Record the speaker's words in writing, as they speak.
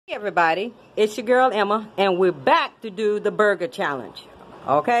Hey everybody, it's your girl Emma, and we're back to do the burger challenge.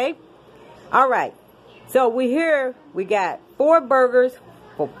 Okay? Alright, so we got 4 burgers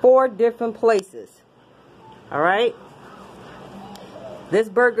for 4 different places. Alright? This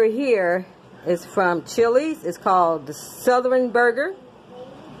burger here is from Chili's. It's called the Southern Burger.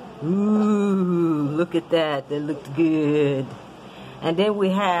 Ooh, look at that. That looks good. And then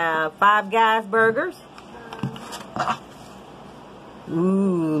we have Five Guys burgers.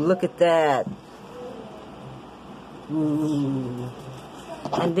 Ooh, look at that. Ooh.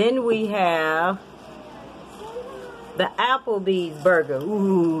 And then we have the Applebee's burger.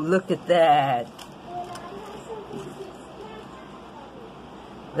 Ooh, look at that.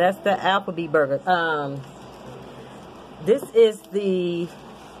 That's the Applebee burger. This is the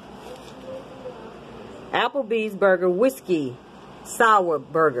Applebee's burger whiskey sour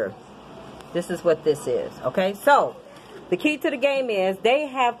burger. This is what this is. Okay, so the key to the game is they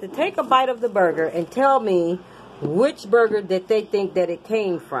have to take a bite of the burger and tell me which burger that they think that it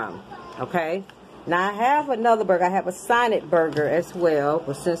came from. Okay, now I have another burger. I have a Sonnet burger as well,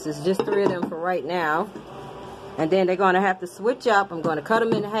 but since it's just 3 of them for right now, and then they're going to have to switch up. I'm going to cut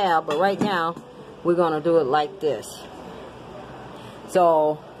them in half, but right now we're going to do it like this.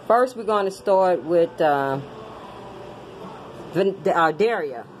 So first we're going to start with Daria.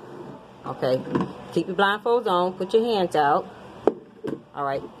 Okay, keep your blindfolds on. Put your hands out. All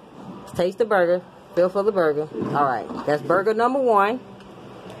right, taste the burger. Feel for the burger. All right, that's burger number 1.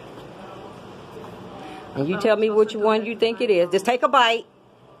 And you tell me which one you think it is. Just take a bite.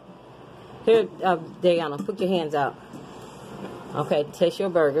 Here, Diana, put your hands out. Okay, taste your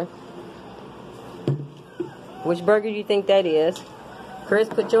burger. Which burger do you think that is? Chris,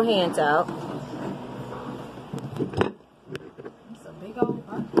 put your hands out. It's a big old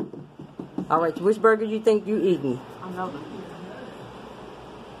burger. All right, which burger do you think you eating? Another.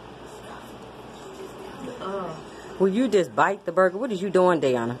 Will you just bite the burger? What is you doing,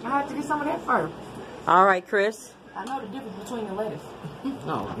 Diana? I have to get some of that first. All right, Chris. I know the difference between the lettuce.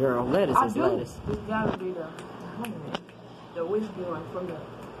 Oh, girl, lettuce is lettuce. This gotta be the whiskey one from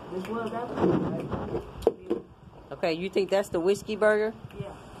this was that one, right? Okay, you think that's the whiskey burger?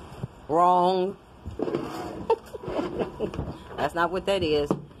 Yeah. Wrong. That's not what that is.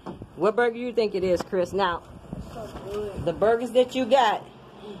 What burger do you think it is, Chris? Now, the burgers that you got,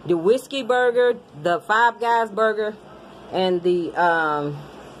 the whiskey burger, the Five Guys burger, and the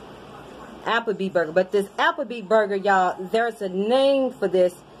Applebee burger. But this Applebee burger, y'all, there's a name for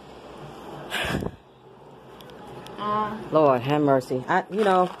this. Lord have mercy. You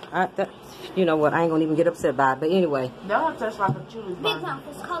know what? I ain't gonna even get upset about it. But anyway, that one tastes like a Chili's burger. Big Mouth.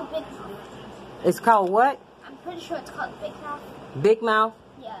 It's called Big Mouth. It's called what? I'm pretty sure it's called Big Mouth. Big Mouth?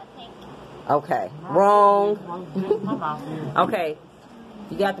 Yeah, I think. Okay. Wrong. Okay.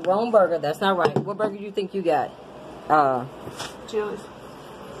 You got the wrong burger. That's not right. What burger do you think you got? Chili's.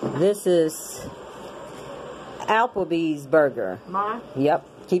 This is Applebee's burger. Mine? Yep.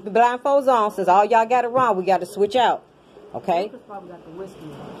 Keep your blindfolds on. Since all y'all got it wrong, we got to switch out. Okay? Lucas probably got the whiskey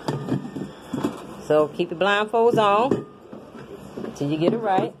one. So keep your blindfolds on till you get it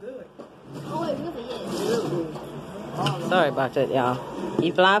right. Oh, it really is. Sorry about that, y'all.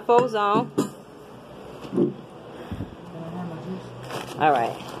 Keep blindfolds on. All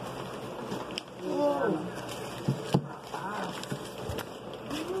right.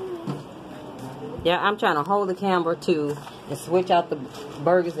 Yeah, I'm trying to hold the camera too and switch out the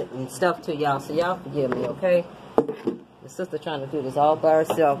burgers and stuff to y'all, so y'all forgive me, okay? The sister trying to do this all by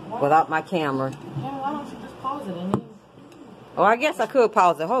herself without my camera. Yeah, why don't you just pause it and then... Oh, I guess I could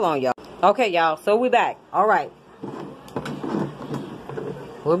pause it. Hold on, y'all. Okay, y'all, so we back. All right.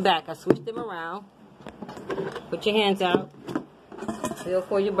 We're back. I switched them around. Put your hands out. Feel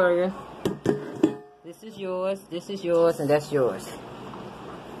for your burger. This is yours, and that's yours.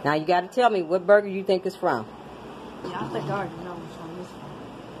 Now you got to tell me what burger you think it's from. Yeah, I think I already know which one this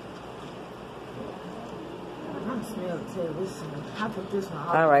one. I can smell it too. This one. I put this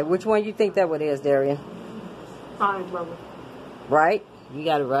one. All right, which one you think that one is, Darian? Fine, brother. Right? You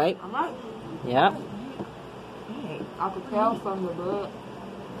got it right? I'm right. Yep. Hey, I could tell from the blood.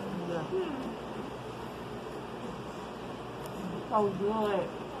 Yeah. So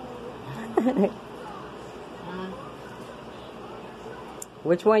good.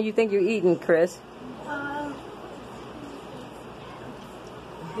 Which one you think you're eating, Chris?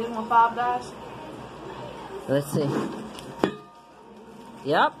 This one Five Guys? Let's see.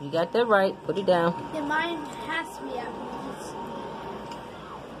 Yep, you got that right. Put it down. Then mine has to be Applebee's.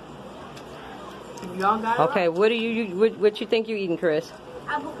 Y'all got it Okay, right? what you think you're eating, Chris?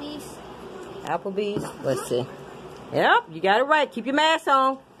 Applebee's. Applebee's? Let's see. Yep, you got it right. Keep your mask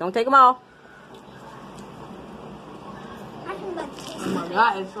on. Don't take them all. I can like taste Oh my it.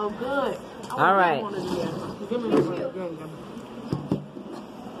 God, it's so good. All right. Give me the bread.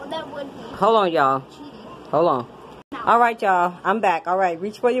 Well, that would be Hold on, y'all. cheating. Hold on. All right, y'all. I'm back. All right,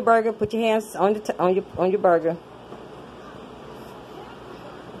 reach for your burger. Put your hands on your burger.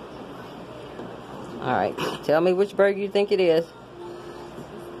 All right. Tell me which burger you think it is.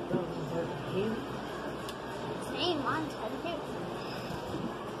 Same, mine's heavy.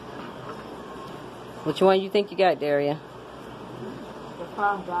 Which one you think you got, Daria? The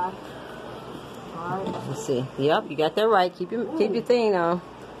Five Guys. Alright. Let's see. Yep, you got that right. Keep your thing on.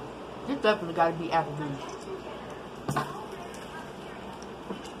 This definitely gotta be Applebee's.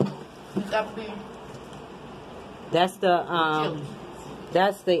 This Applebee's. That's the Chili's.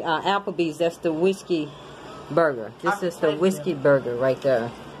 that's the Applebee's. That's the whiskey burger. This is the whiskey burger right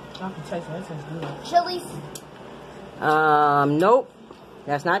there. I can taste it. That tastes good. Chili's. Nope.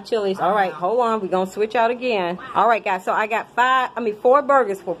 That's not Chili's. All right, hold on. We're going to switch out again. All right, guys. So I got 4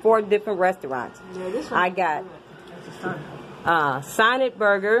 burgers for 4 different restaurants. Yeah, this one. I got That's a Sonnet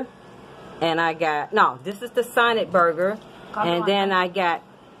Burger. And I got, no, this is the Sonnet Burger. And then I got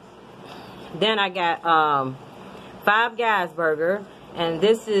Five Guys Burger. And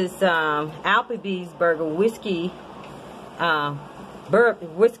this is Applebee's Burger Whiskey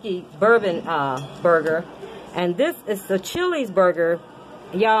Bourbon Burger. And this is the Chili's Burger.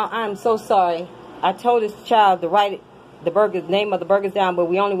 Y'all, I'm so sorry. I told this child to write the name of the burgers down, but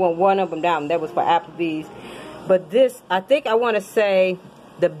we only want one of them down. That was for Applebee's. But this, I think I want to say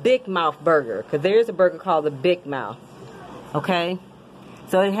the Big Mouth Burger, because there is a burger called the Big Mouth. Okay?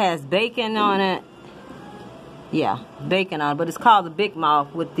 So it has bacon on it. Yeah, bacon on it, but it's called the Big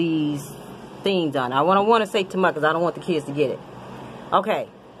Mouth with these things on it. I want to say too much because I don't want the kids to get it. Okay,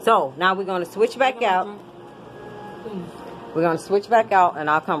 so now we're going to switch back out. We're going to switch back out, and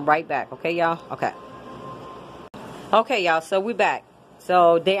I'll come right back. Okay, y'all? Okay. Okay, y'all, so we're back.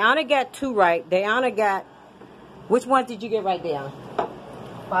 So, Dayana got 2 right. Dayana got... Which one did you get right, Dayana?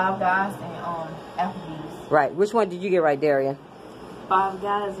 Five Guys and Applebee's. Right. Which one did you get right, Darian? Five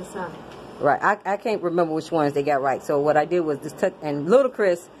Guys and Sonnet. Right. I can't remember which ones they got right. So, what I did was just took... And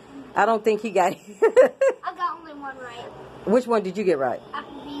Ludacris, I don't think he got... I got only one right. Which one did you get right?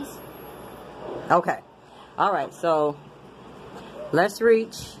 Applebee's. Okay. All right, so... Let's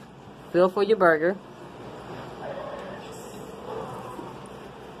reach. Feel for your burger.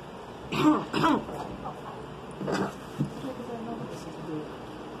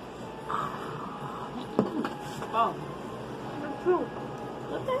 Oh.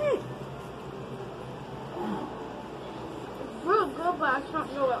 What the heck? It's real good, but I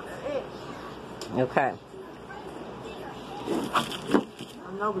don't know what it is. Okay.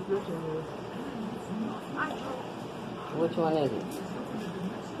 I know what this one is. Which one is it?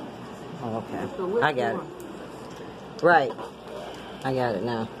 Oh, okay. So which I got one? it. Right. I got it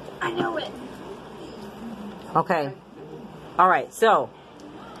now. I know it. Okay. All right, so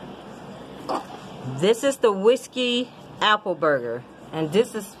this is the Whiskey Apple Burger, and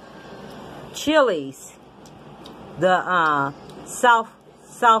this is Chili's, the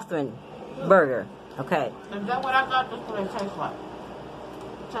Southern Burger. Okay. Is that what I got? This one it tastes like.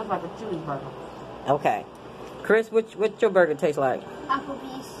 It tastes like a Chili's burger. Okay. Chris, what's your burger taste like?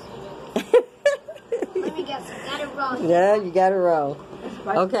 Applebee's. Let me guess. I got it wrong. Yeah, you got it wrong.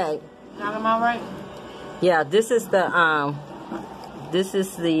 Okay. Now am I right? Yeah, this is the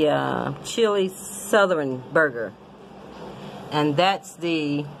Chili's Southern Burger, and that's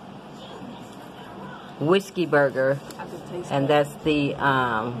the Whiskey Burger, I can taste and it. that's the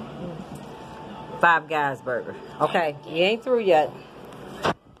Five Guys Burger. Okay, you ain't through yet.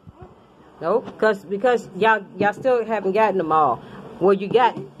 Nope, because y'all still haven't gotten them all. Well, you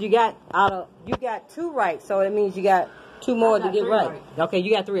got 2 right, so it means you got 2 more to got get 3 right. right. Okay, you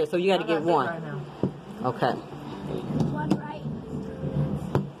got 3, so you got to I get got 1. right now. Okay. One right.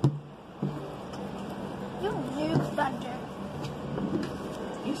 You noob thunder.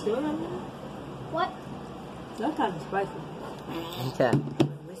 You still have that? What? That's kind of spicy. Okay.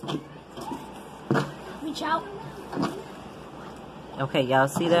 Reach out. Okay, y'all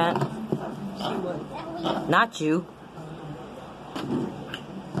see that? Ellie. Not you.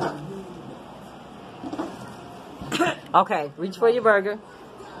 Okay, reach for your burger.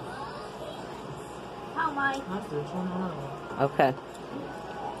 How am I? That's the one. Okay.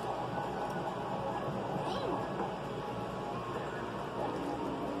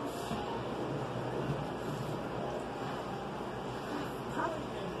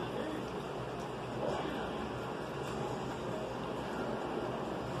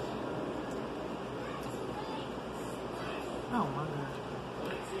 Oh my God.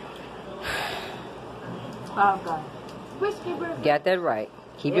 Five Guys. Whiskey burger. Got that right.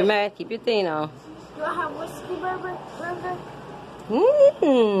 Keep your mask, keep your thing on. Do I have whiskey burger?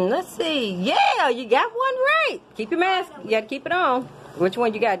 Let's see. Yeah, you got one right. Keep your mask. You got to keep it on. Which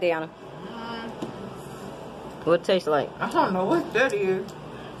one you got, Diana? What it tastes like? I don't know what that is.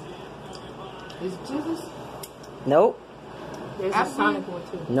 Is it Jesus? Nope. There's a Sonic one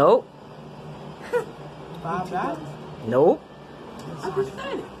too. Nope. Five Guys. Nope. I just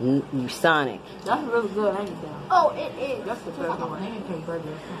said it. You Sonic. That's really good, ain't it? Down. Oh, it is. That's the best one. Pancake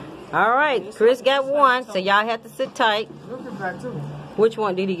burger. All right. Chris got one, so y'all have to sit tight. Lucas got two. Which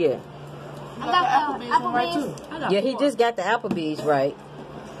one did he get? I got the Applebee's one right Applebee's. too. I got Yeah, he four. just got the Applebee's right.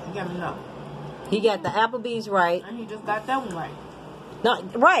 He got me no. He got the Applebee's right. And he just got that one right. No,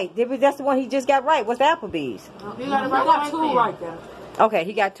 right. That's the one he just got right. What's the Applebee's? He got it right. I got two right there. Okay,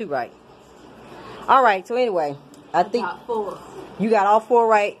 he got two right. All right. So anyway, I think Got four. you got all four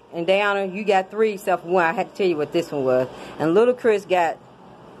right, and Diana, you got three except for one. I had to tell you what this one was. And little Chris got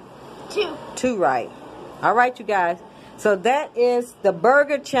two right. All right, you guys. So that is the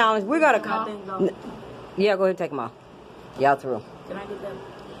burger challenge. We're gonna yeah, go ahead and take them off. Y'all through. Can I get that?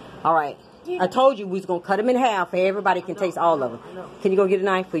 All right. I told you we was gonna cut them in half. So everybody can taste all of them. Can you go get a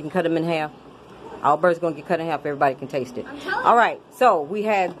knife? We can cut them in half. All burgers gonna get cut in half. Everybody can taste it. All right. So we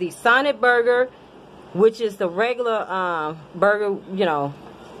had the Sonic burger, which is the regular burger, you know,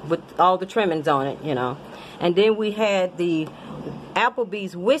 with all the trimmings on it, you know. And then we had the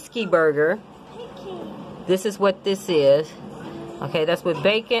Applebee's whiskey burger. This is what this is. Okay, that's with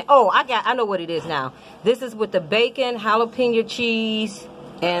bacon. Oh, I know what it is now. This is with the bacon, jalapeno cheese,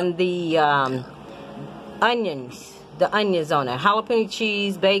 and the onions. The onions on it. Jalapeno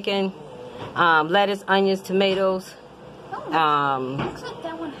cheese, bacon, lettuce, onions, tomatoes, Looks like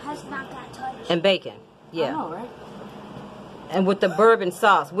that one has not got touched. and bacon. Yeah. I know, right? And with the bourbon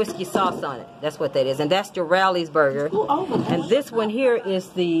sauce, whiskey sauce on it. That's what that is. And that's your Rally's burger. And this one here is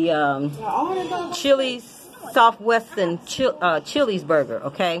the Chili's Southwestern Chili's burger,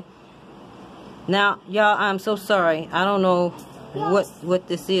 okay? Now, y'all, I'm so sorry. I don't know what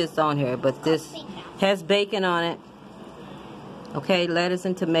this is on here, but this has bacon on it. Okay, lettuce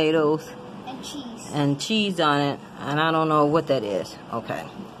and tomatoes. And cheese on it. And I don't know what that is. Okay.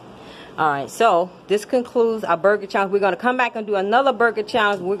 Alright, so this concludes our burger challenge. We're going to come back and do another burger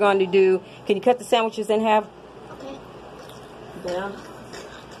challenge. We're going to do, can you cut the sandwiches in half? Okay. Down.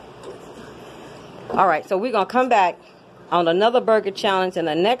 Alright, so we're going to come back on another burger challenge. And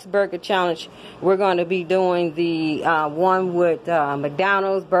the next burger challenge, we're going to be doing the one with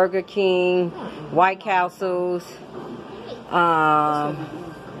McDonald's, Burger King, White Castles,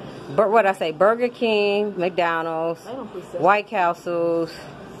 what I say? Burger King, McDonald's, White Castles,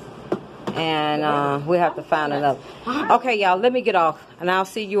 and we have to find another. Okay, y'all, let me get off, and I'll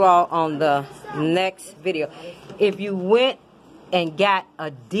see you all on the next video. If you went and got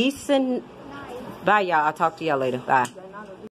a decent... Bye, y'all. I'll talk to y'all later. Bye.